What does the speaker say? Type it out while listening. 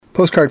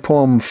Postcard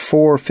poem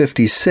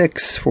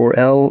 456 for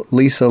L.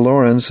 Lisa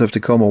Lawrence of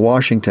Tacoma,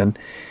 Washington.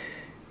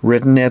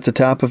 Written at the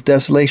top of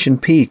Desolation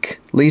Peak.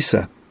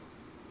 Lisa.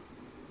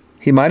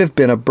 He might have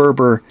been a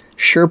Berber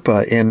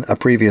Sherpa in a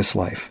previous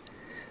life,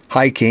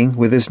 hiking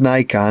with his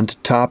Nikon to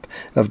top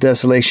of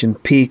Desolation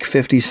Peak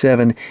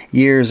 57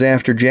 years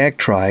after Jack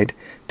tried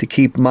to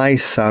keep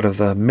mice out of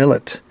the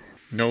millet.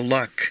 No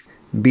luck.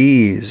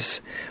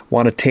 Bees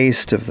want a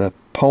taste of the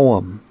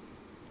poem.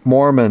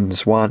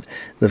 Mormons want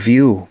the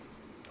view.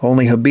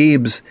 Only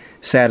Habib's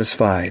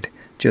satisfied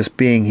just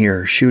being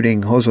here,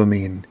 shooting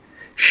Hozomeen,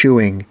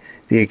 shooing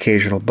the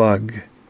occasional bug.